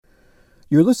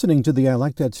You're listening to the I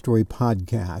Like That Story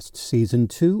podcast, Season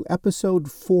 2,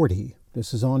 Episode 40.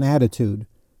 This is on Attitude,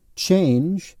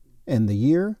 Change in the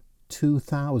Year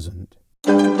 2000.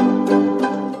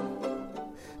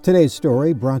 Today's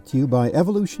story brought to you by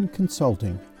Evolution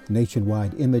Consulting,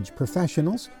 nationwide image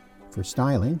professionals for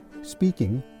styling,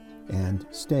 speaking, and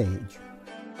stage.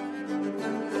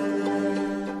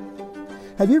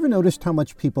 Have you ever noticed how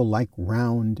much people like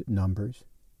round numbers?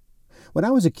 When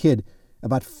I was a kid,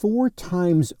 about 4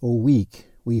 times a week,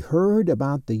 we heard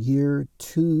about the year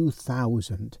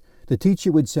 2000. The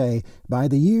teacher would say, "By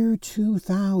the year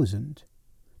 2000."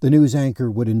 The news anchor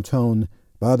would intone,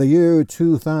 "By the year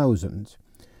 2000."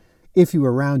 If you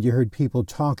were around, you heard people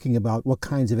talking about what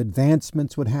kinds of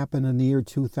advancements would happen in the year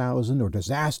 2000 or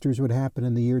disasters would happen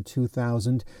in the year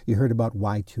 2000. You heard about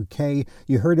Y2K.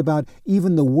 You heard about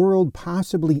even the world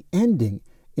possibly ending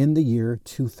in the year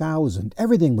 2000.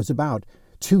 Everything was about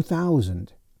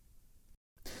 2000.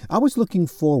 I was looking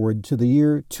forward to the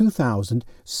year 2000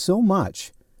 so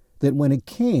much that when it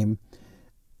came,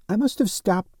 I must have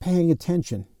stopped paying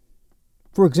attention.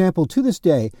 For example, to this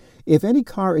day, if any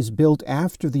car is built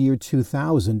after the year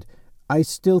 2000, I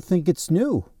still think it's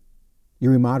new.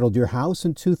 You remodeled your house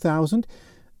in 2000,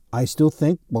 I still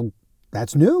think, well,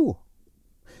 that's new.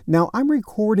 Now, I'm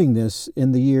recording this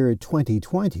in the year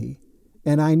 2020,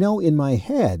 and I know in my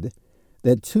head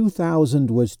that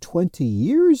 2000 was 20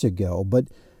 years ago, but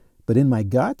in my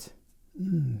gut?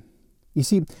 You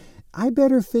see, I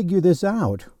better figure this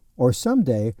out, or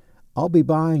someday I'll be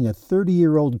buying a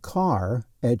 30-year-old car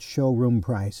at showroom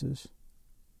prices.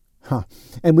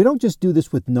 And we don't just do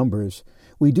this with numbers.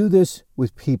 We do this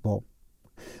with people.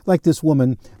 Like this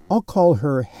woman, I'll call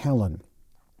her Helen.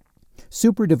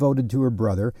 Super devoted to her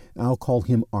brother, I'll call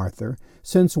him Arthur.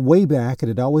 Since way back, it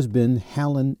had always been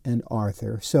Helen and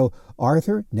Arthur. So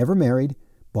Arthur, never married,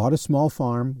 bought a small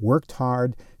farm, worked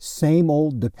hard, same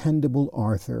old dependable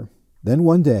Arthur. Then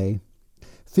one day,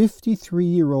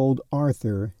 53-year-old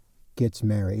Arthur gets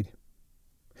married.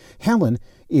 Helen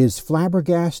is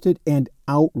flabbergasted and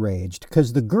outraged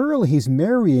because the girl he's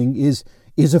marrying is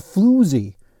a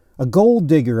floozy, a gold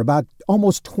digger about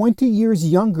almost 20 years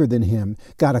younger than him,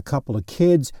 got a couple of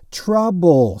kids.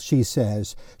 Trouble, she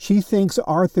says. She thinks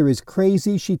Arthur is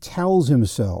crazy. She tells him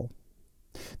so.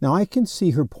 Now, I can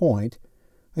see her point.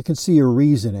 I can see her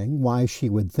reasoning, why she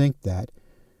would think that.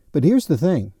 But here's the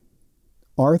thing.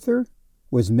 Arthur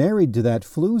was married to that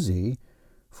floozy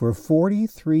for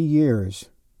 43 years,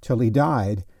 till he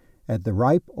died at the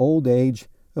ripe old age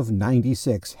of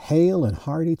 96, hale and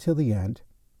hearty till the end.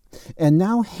 And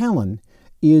now Helen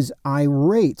is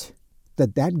irate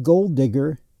that gold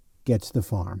digger gets the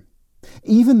farm,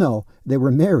 even though they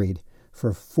were married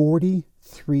for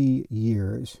 43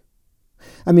 years.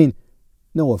 I mean,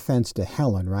 no offense to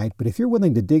Helen, right? But if you're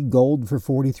willing to dig gold for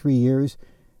 43 years,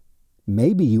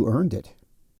 maybe you earned it.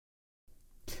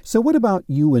 So what about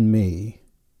you and me?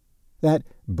 That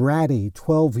bratty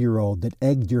 12-year-old that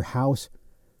egged your house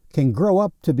can grow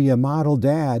up to be a model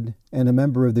dad and a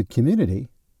member of the community,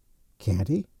 can't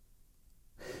he?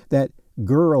 That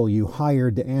girl you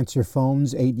hired to answer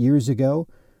phones 8 years ago,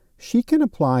 she can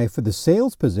apply for the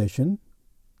sales position,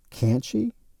 can't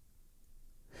she?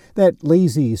 That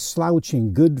lazy,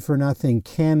 slouching, good-for-nothing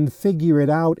can figure it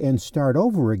out and start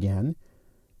over again,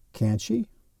 can't she?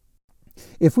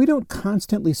 If we don't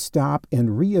constantly stop and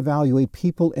reevaluate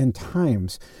people and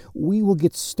times, we will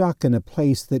get stuck in a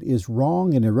place that is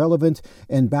wrong and irrelevant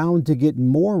and bound to get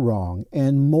more wrong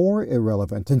and more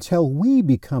irrelevant until we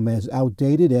become as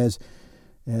outdated as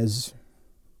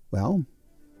the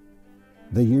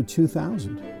year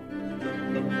 2000.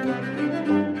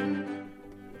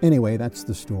 Anyway, that's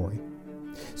the story.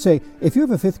 Say, if you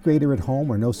have a 5th grader at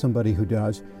home or know somebody who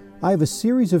does, I have a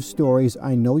series of stories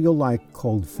I know you'll like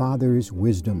called Father's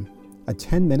Wisdom, a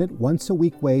 10-minute,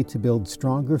 once-a-week way to build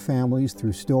stronger families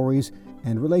through stories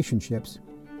and relationships.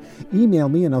 Email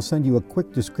me and I'll send you a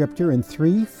quick descriptor and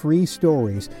 3 free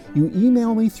stories. You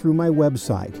email me through my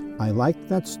website,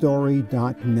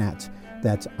 ilikethatstory.net.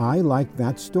 That's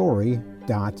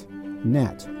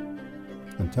ilikethatstory.net.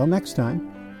 Until next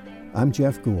time, I'm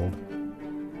Jeff Gould.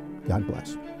 God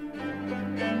bless.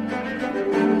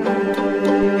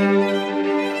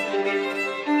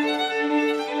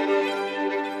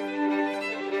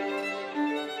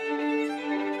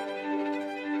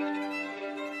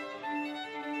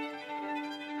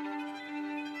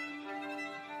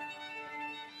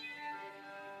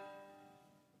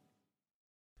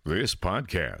 This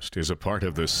podcast is a part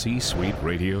of the C-Suite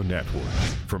Radio Network.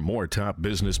 For more top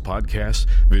business podcasts,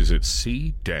 visit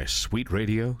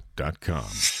c-suiteradio.com.